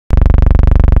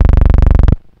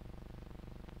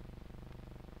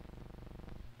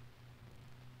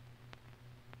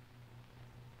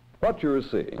What you're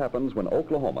seeing happens when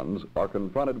Oklahomans are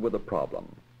confronted with a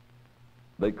problem.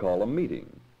 They call a meeting.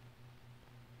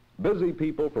 Busy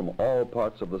people from all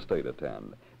parts of the state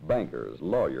attend. Bankers,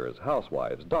 lawyers,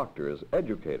 housewives, doctors,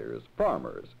 educators,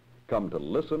 farmers come to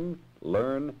listen,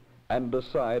 learn, and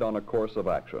decide on a course of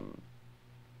action.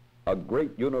 A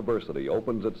great university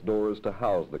opens its doors to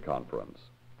house the conference.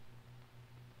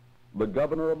 The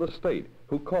governor of the state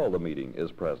who called the meeting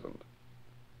is present.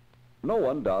 No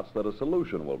one doubts that a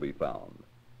solution will be found.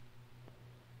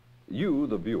 You,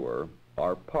 the viewer,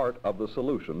 are part of the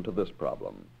solution to this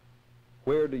problem.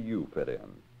 Where do you fit in?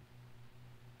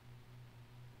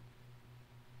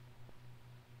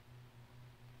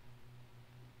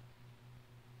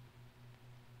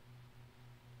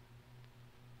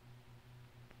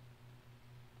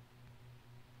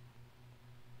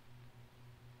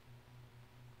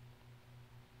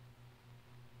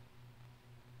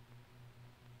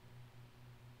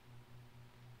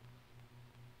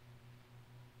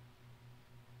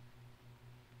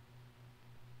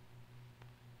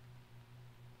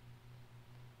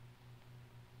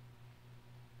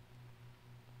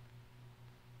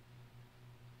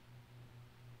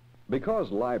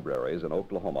 Because libraries in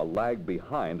Oklahoma lag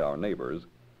behind our neighbors,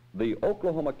 the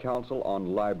Oklahoma Council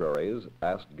on Libraries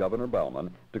asked Governor Bellman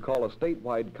to call a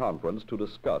statewide conference to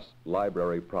discuss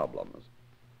library problems.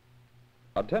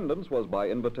 Attendance was by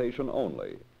invitation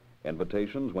only.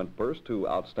 Invitations went first to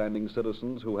outstanding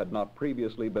citizens who had not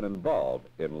previously been involved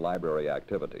in library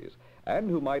activities and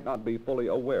who might not be fully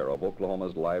aware of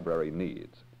Oklahoma's library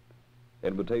needs.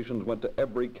 Invitations went to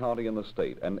every county in the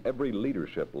state and every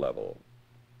leadership level.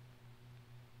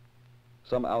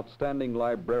 Some outstanding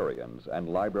librarians and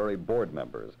library board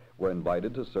members were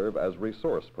invited to serve as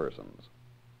resource persons.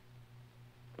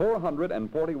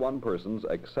 441 persons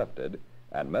accepted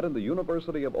and met in the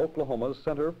University of Oklahoma's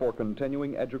Center for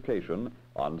Continuing Education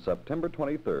on September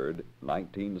 23,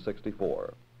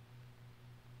 1964.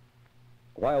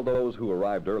 While those who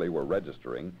arrived early were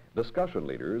registering, discussion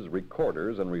leaders,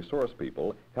 recorders, and resource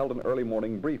people held an early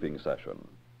morning briefing session.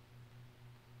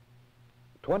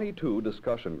 22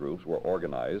 discussion groups were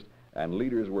organized and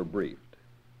leaders were briefed.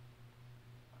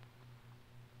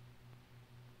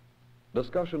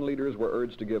 Discussion leaders were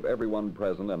urged to give everyone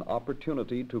present an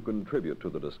opportunity to contribute to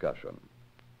the discussion.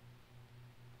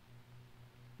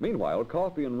 Meanwhile,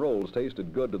 coffee and rolls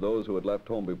tasted good to those who had left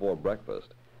home before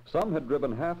breakfast. Some had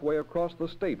driven halfway across the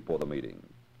state for the meeting.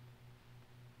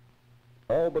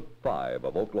 All but 5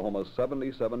 of Oklahoma's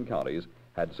 77 counties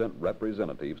had sent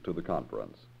representatives to the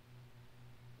conference.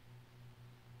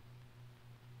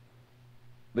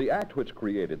 The act which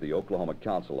created the Oklahoma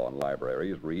Council on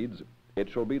Libraries reads, "It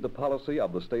shall be the policy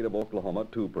of the state of Oklahoma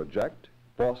to project,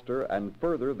 foster, and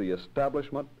further the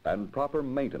establishment and proper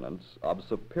maintenance of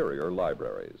superior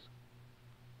libraries."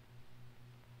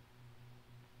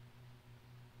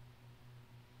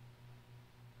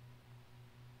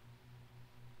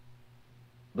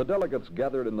 The delegates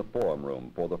gathered in the forum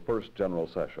room for the first general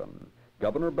session.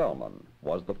 Governor Bellman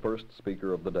was the first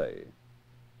speaker of the day.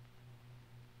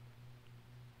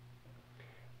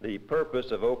 The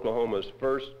purpose of Oklahoma's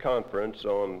first conference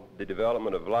on the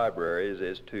development of libraries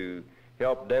is to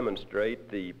help demonstrate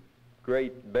the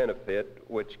great benefit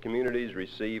which communities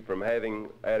receive from having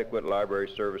adequate library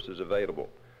services available.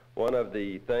 One of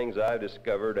the things I've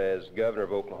discovered as governor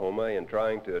of Oklahoma in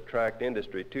trying to attract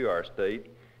industry to our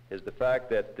state is the fact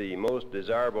that the most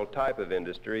desirable type of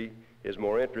industry is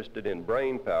more interested in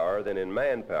brain power than in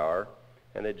manpower,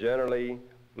 and they generally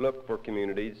look for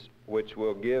communities which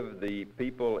will give the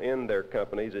people in their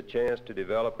companies a chance to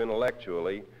develop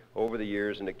intellectually over the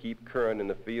years and to keep current in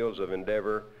the fields of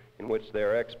endeavor in which they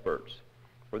are experts.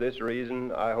 For this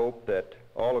reason, I hope that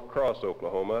all across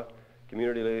Oklahoma,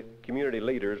 community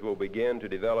leaders will begin to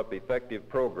develop effective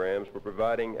programs for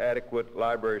providing adequate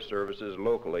library services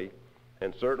locally,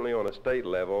 and certainly on a state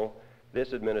level,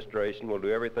 this administration will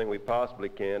do everything we possibly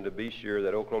can to be sure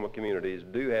that Oklahoma communities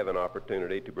do have an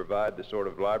opportunity to provide the sort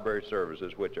of library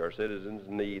services which our citizens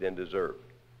need and deserve.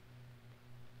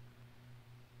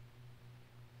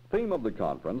 The theme of the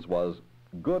conference was,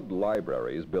 "Good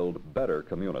libraries build better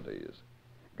communities."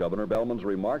 Governor Bellman's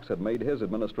remarks had made his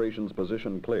administration's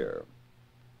position clear.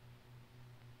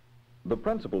 The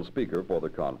principal speaker for the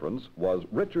conference was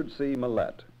Richard C.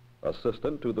 Millett,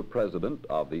 assistant to the president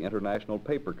of the International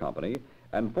Paper Company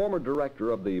and former director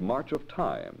of the March of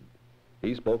Time.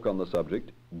 He spoke on the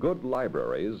subject, "Good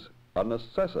libraries, a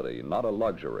necessity, not a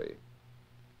luxury."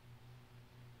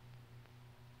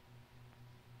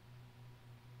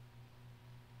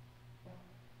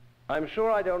 I'm sure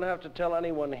I don't have to tell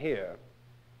anyone here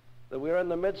that we are in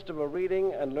the midst of a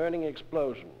reading and learning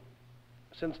explosion.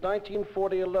 Since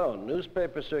 1940 alone,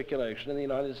 newspaper circulation in the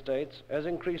United States has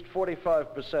increased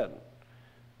 45%.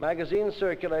 Magazine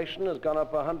circulation has gone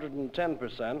up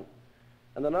 110%,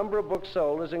 and the number of books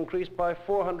sold has increased by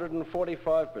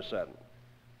 445%.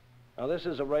 Now, this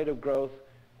is a rate of growth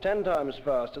 10 times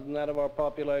faster than that of our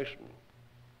population.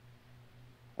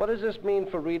 What does this mean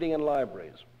for reading in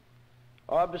libraries?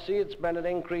 Obviously, it's meant an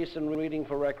increase in reading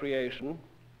for recreation,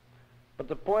 but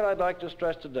the point I'd like to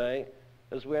stress today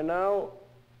is we're now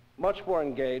much more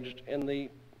engaged in the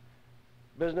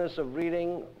business of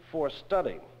reading for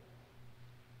study.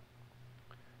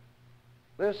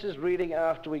 This is reading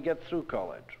after we get through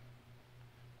college.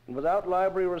 And without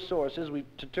library resources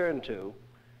to turn to,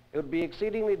 it would be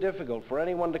exceedingly difficult for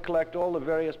anyone to collect all the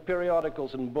various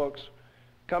periodicals and books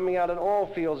coming out in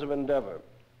all fields of endeavor.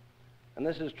 And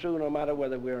this is true no matter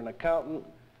whether we're an accountant,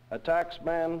 a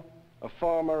taxman, a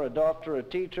farmer, a doctor, a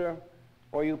teacher,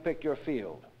 or you pick your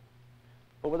field.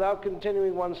 But without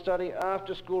continuing one's study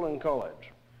after school and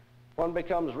college, one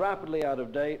becomes rapidly out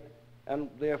of date and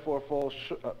therefore falls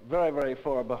very, very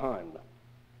far behind.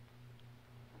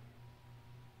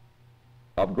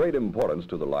 Of great importance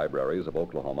to the libraries of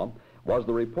Oklahoma was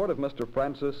the report of Mr.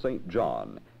 Francis St.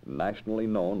 John, nationally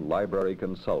known library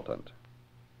consultant.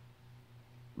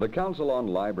 The Council on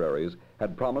Libraries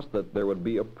had promised that there would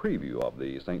be a preview of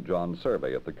the St. John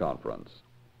survey at the conference.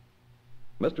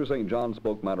 Mr. St. John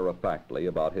spoke matter-of-factly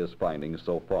about his findings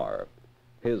so far.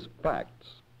 His facts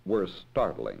were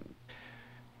startling.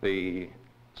 The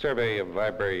survey of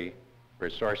library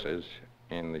resources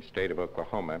in the state of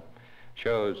Oklahoma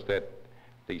shows that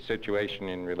the situation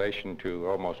in relation to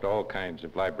almost all kinds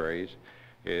of libraries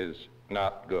is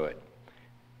not good,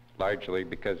 largely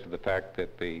because of the fact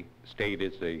that the state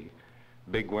is a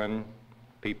big one.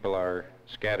 People are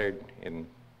scattered in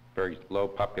very low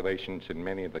populations in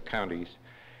many of the counties,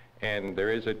 and there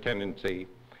is a tendency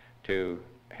to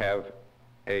have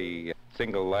a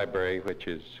single library which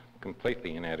is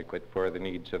completely inadequate for the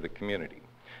needs of the community.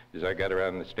 As I got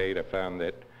around the state, I found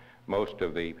that most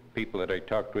of the people that I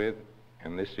talked with,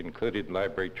 and this included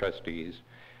library trustees,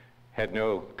 had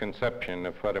no conception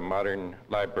of what a modern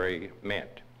library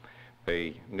meant.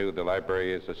 They knew the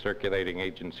library as a circulating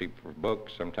agency for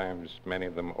books, sometimes many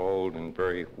of them old and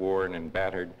very worn and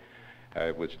battered.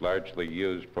 It was largely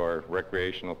used for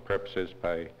recreational purposes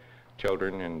by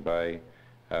children and by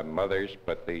mothers,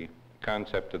 but the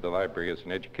concept of the library as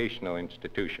an educational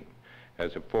institution,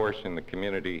 as a force in the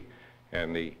community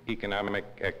and the economic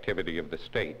activity of the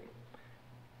state,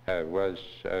 was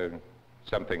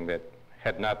something that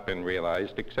had not been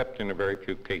realized except in a very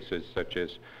few cases, such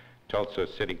as Tulsa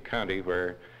City County,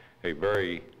 where a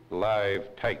very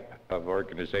live type of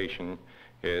organization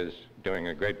is doing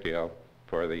a great deal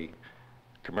for the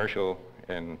commercial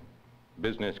and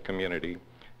business community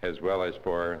as well as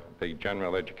for the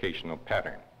general educational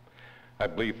pattern. I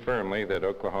believe firmly that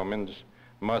Oklahomans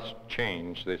must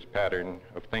change this pattern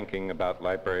of thinking about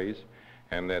libraries,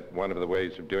 and that one of the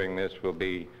ways of doing this will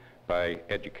be by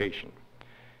education.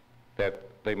 That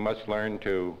they must learn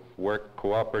to work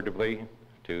cooperatively,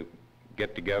 to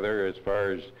get together as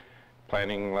far as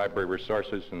planning library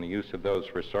resources and the use of those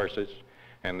resources,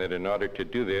 and that in order to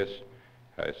do this,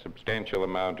 a substantial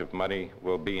amount of money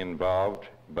will be involved,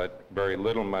 but very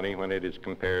little money when it is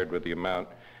compared with the amount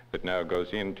that now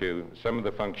goes into some of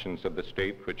the functions of the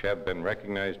state which have been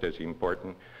recognized as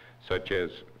important, such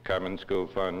as Common School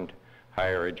Fund,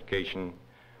 higher education,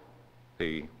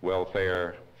 the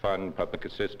Welfare Fund, Public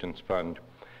Assistance Fund.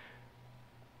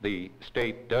 The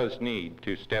state does need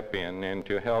to step in and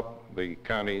to help the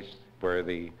counties where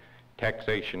the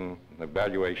taxation, the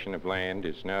valuation of land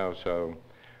is now so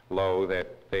low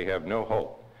that they have no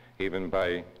hope, even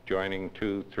by joining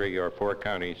 2, 3, or 4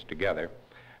 counties together,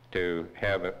 to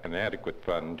have an adequate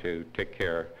fund to take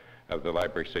care of the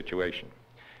library situation.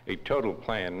 A total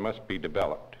plan must be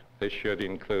developed. This should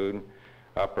include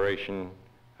operation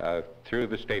through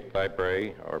the state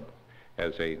library or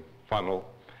as a funnel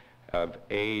of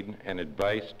aid and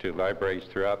advice to libraries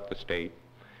throughout the state,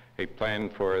 a plan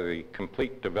for the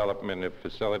complete development of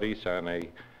facilities on a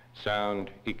sound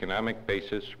economic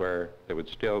basis where there would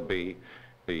still be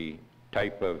the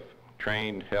type of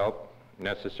trained help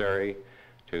necessary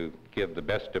to give the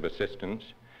best of assistance,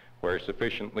 where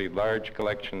sufficiently large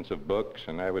collections of books,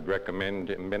 and I would recommend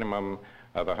a minimum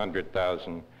of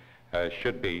 100,000,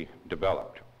 should be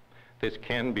developed. This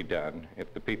can be done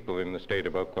if the people in the state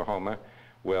of Oklahoma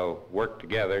will work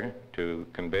together to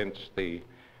convince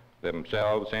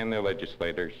themselves and their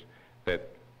legislators that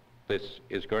this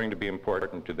is going to be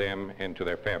important to them and to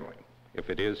their family. If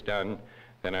it is done,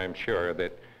 then I'm sure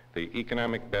that the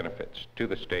economic benefits to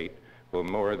the state will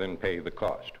more than pay the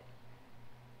cost.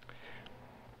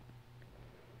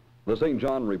 The St.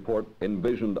 John report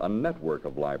envisioned a network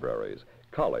of libraries,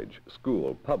 college,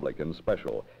 school, public, and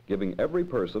special, giving every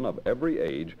person of every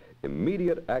age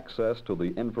immediate access to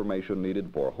the information needed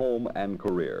for home and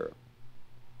career.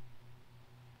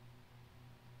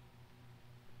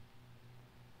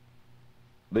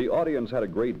 The audience had a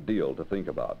great deal to think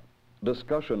about.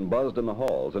 Discussion buzzed in the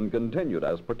halls and continued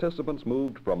as participants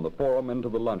moved from the forum into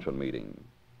the luncheon meeting.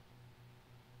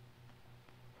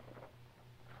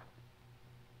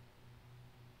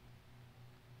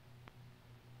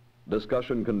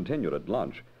 Discussion continued at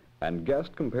lunch, and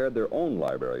guests compared their own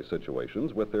library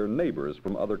situations with their neighbors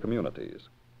from other communities.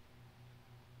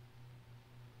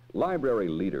 Library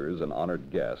leaders and honored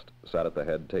guests sat at the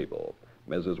head table: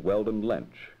 Mrs. Weldon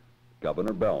Lynch,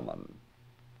 Governor Bellman,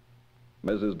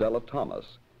 Mrs. Della Thomas,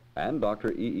 and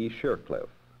Dr. E.E. Shearcliffe,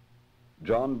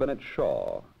 John Bennett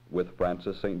Shaw with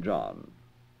Francis St. John,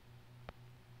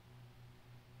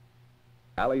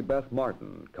 Allie Beth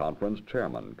Martin, conference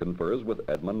chairman, confers with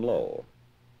Edmund Lowe,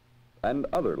 and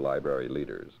other library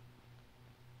leaders.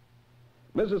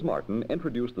 Mrs. Martin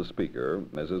introduced the speaker,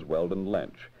 Mrs. Weldon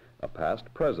Lynch, a past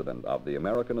president of the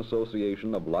American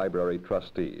Association of Library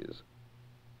Trustees.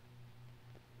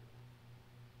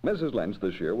 Mrs. Lynch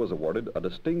this year was awarded a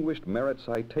Distinguished Merit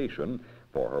Citation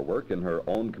for her work in her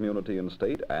own community and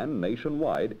state and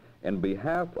nationwide in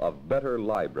behalf of better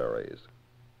libraries.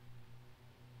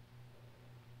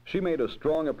 She made a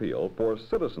strong appeal for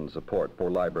citizen support for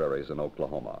libraries in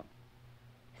Oklahoma.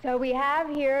 So we have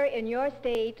here in your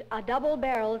state a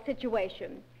double-barreled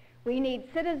situation. We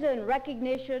need citizen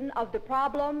recognition of the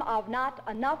problem of not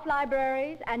enough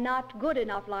libraries and not good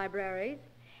enough libraries,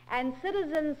 and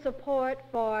citizen support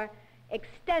for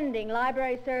extending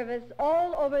library service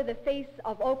all over the face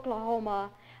of Oklahoma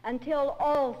until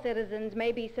all citizens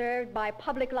may be served by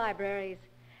public libraries,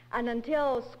 and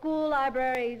until school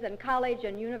libraries and college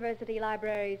and university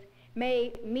libraries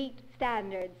may meet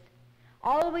standards,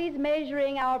 always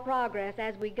measuring our progress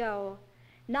as we go,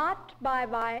 not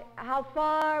by how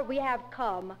far we have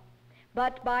come,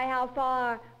 but by how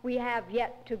far we have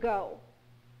yet to go.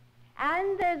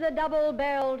 And there's a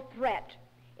double-barreled threat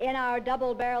in our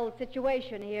double-barreled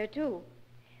situation here, too.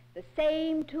 The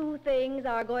same two things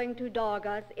are going to dog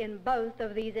us in both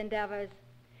of these endeavors,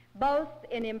 both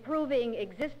in improving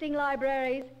existing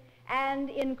libraries and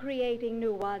in creating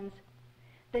new ones.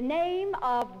 The name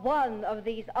of one of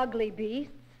these ugly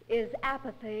beasts is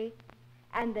apathy,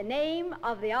 and the name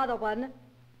of the other one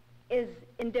is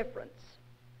indifference.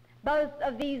 Both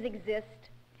of these exist,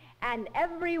 and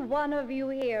every one of you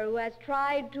here who has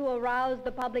tried to arouse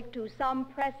the public to some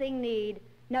pressing need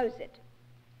knows it.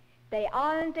 They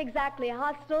aren't exactly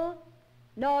hostile,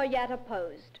 nor yet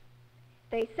opposed.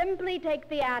 They simply take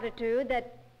the attitude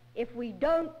that if we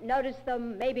don't notice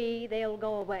them, maybe they'll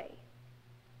go away.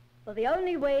 Well, the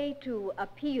only way to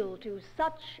appeal to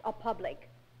such a public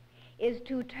is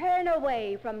to turn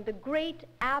away from the great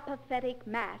apathetic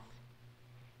mass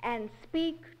and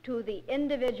speak to the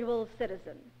individual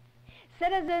citizen.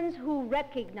 Citizens who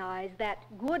recognize that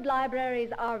good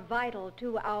libraries are vital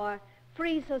to our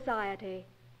free society,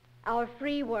 our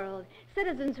free world.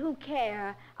 Citizens who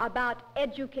care about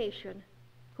education,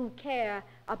 who care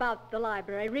about the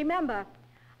library. Remember,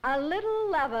 a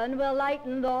little leaven will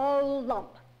lighten the whole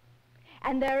lump.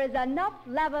 And there is enough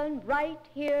leaven right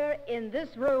here in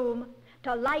this room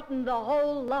to lighten the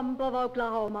whole lump of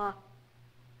Oklahoma.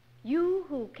 You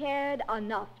who cared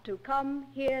enough to come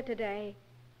here today,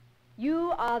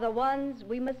 you are the ones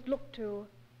we must look to.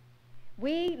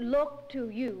 We look to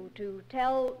you to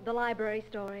tell the library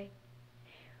story.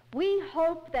 We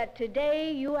hope that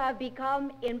today you have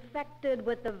become infected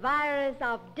with the virus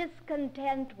of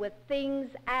discontent with things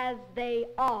as they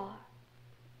are.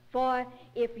 For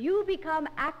if you become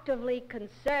actively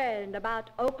concerned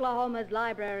about Oklahoma's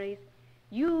libraries,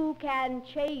 you can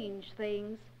change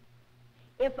things.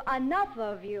 If enough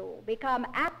of you become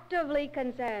actively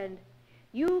concerned,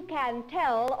 you can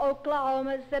tell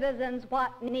Oklahoma's citizens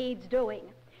what needs doing.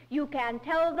 You can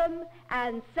tell them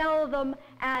and sell them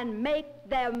and make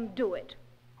them do it.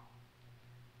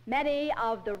 Many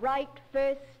of the right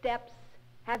first steps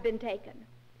have been taken.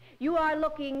 You are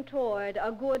looking toward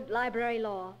a good library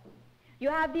law. You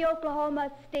have the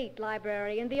Oklahoma State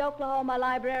Library and the Oklahoma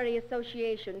Library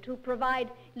Association to provide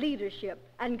leadership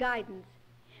and guidance.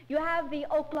 You have the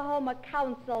Oklahoma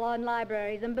Council on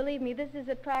Libraries, and believe me, this is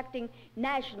attracting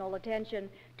national attention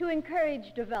to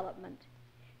encourage development.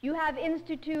 You have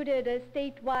instituted a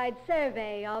statewide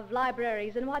survey of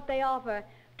libraries and what they offer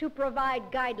to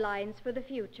provide guidelines for the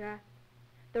future.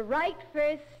 The right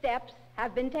first steps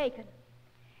have been taken.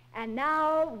 And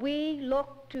now we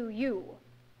look to you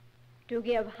to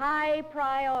give high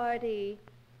priority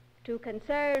to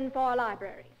concern for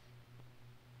libraries.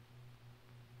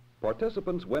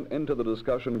 Participants went into the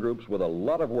discussion groups with a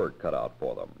lot of work cut out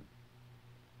for them.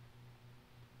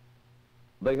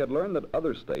 They had learned that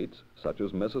other states, such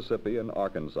as Mississippi and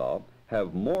Arkansas,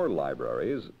 have more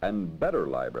libraries and better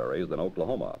libraries than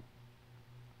Oklahoma.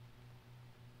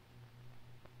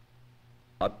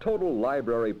 A total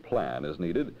library plan is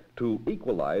needed to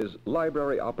equalize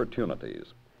library opportunities.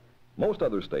 Most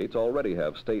other states already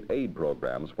have state aid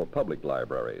programs for public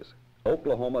libraries.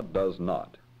 Oklahoma does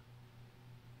not.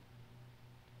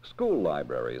 School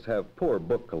libraries have poor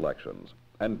book collections,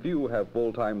 and few have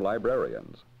full-time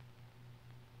librarians.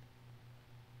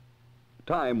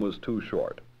 Time was too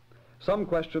short. Some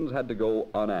questions had to go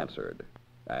unanswered,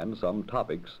 and some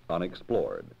topics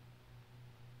unexplored.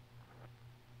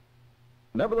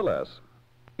 Nevertheless,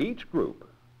 each group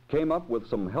came up with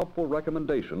some helpful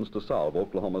recommendations to solve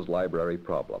Oklahoma's library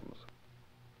problems.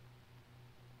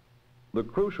 The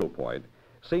crucial point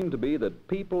seemed to be that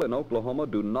people in Oklahoma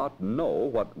do not know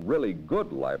what really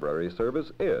good library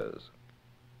service is.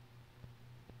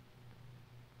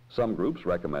 Some groups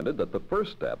recommended that the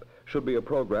first step should be a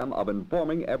program of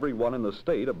informing everyone in the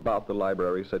state about the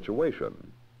library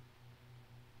situation.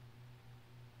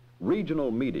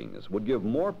 Regional meetings would give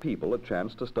more people a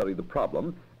chance to study the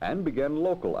problem and begin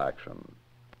local action.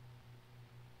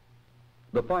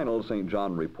 The final St.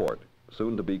 John report,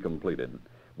 soon to be completed,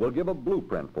 will give a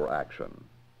blueprint for action.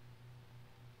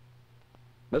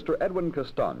 Mr. Edwin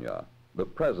Castagna, the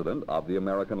president of the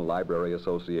American Library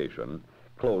Association,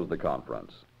 closed the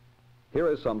conference. Here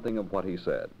is something of what he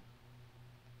said.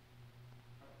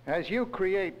 As you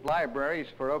create libraries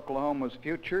for Oklahoma's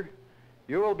future,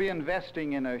 you will be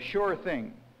investing in a sure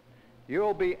thing. You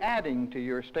will be adding to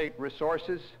your state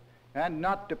resources and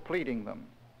not depleting them.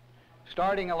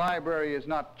 Starting a library is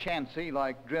not chancy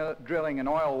like drilling an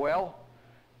oil well.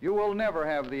 You will never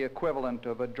have the equivalent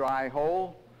of a dry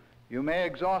hole. You may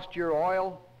exhaust your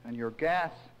oil and your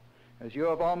gas as you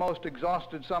have almost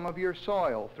exhausted some of your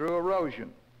soil through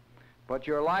erosion. But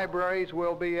your libraries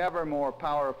will be ever more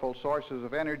powerful sources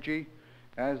of energy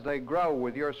as they grow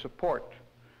with your support.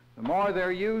 The more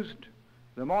they're used,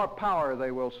 the more power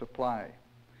they will supply.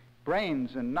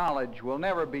 Brains and knowledge will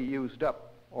never be used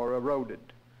up or eroded.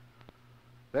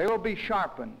 They will be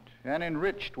sharpened and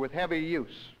enriched with heavy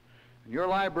use. Your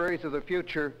libraries of the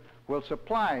future will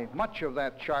supply much of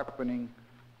that sharpening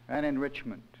and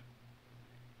enrichment.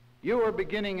 You are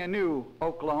beginning a new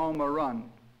Oklahoma run,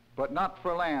 but not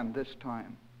for land this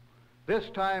time. This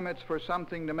time it's for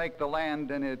something to make the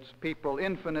land and its people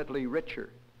infinitely richer.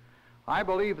 I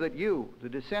believe that you, the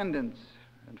descendants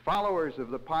and followers of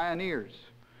the pioneers,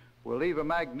 will leave a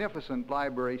magnificent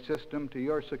library system to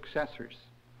your successors.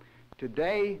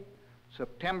 Today,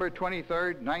 September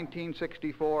 23rd,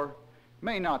 1964,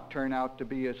 may not turn out to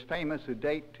be as famous a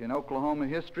date in Oklahoma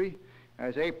history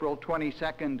as April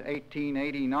 22nd,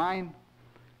 1889,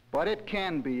 but it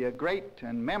can be a great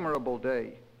and memorable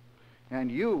day.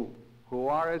 And you, who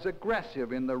are as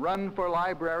aggressive in the run for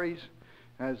libraries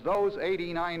as those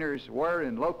 89ers were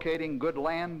in locating good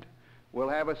land, will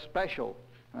have a special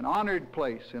and honored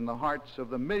place in the hearts of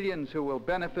the millions who will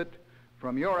benefit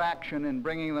from your action in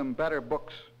bringing them better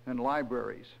books and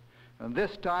libraries. And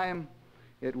this time,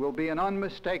 it will be an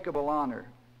unmistakable honor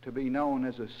to be known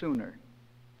as a Sooner.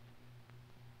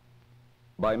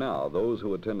 By now, those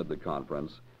who attended the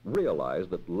conference realize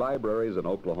that libraries in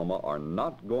Oklahoma are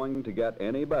not going to get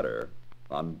any better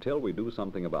until we do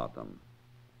something about them.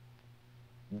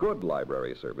 Good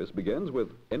library service begins with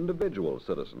individual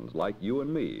citizens like you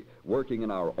and me working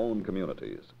in our own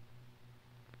communities.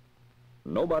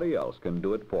 Nobody else can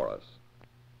do it for us.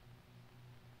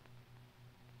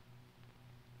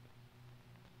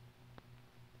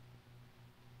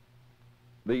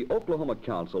 The Oklahoma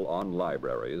Council on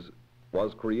Libraries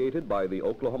was created by the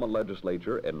Oklahoma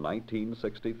legislature in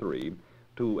 1963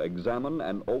 to examine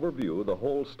and overview the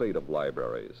whole state of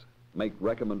libraries, make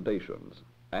recommendations,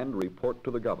 and report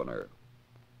to the governor.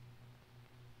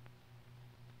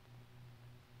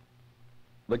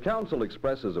 The council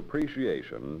expresses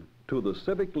appreciation to the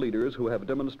civic leaders who have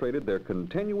demonstrated their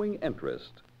continuing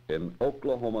interest in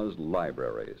Oklahoma's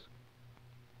libraries.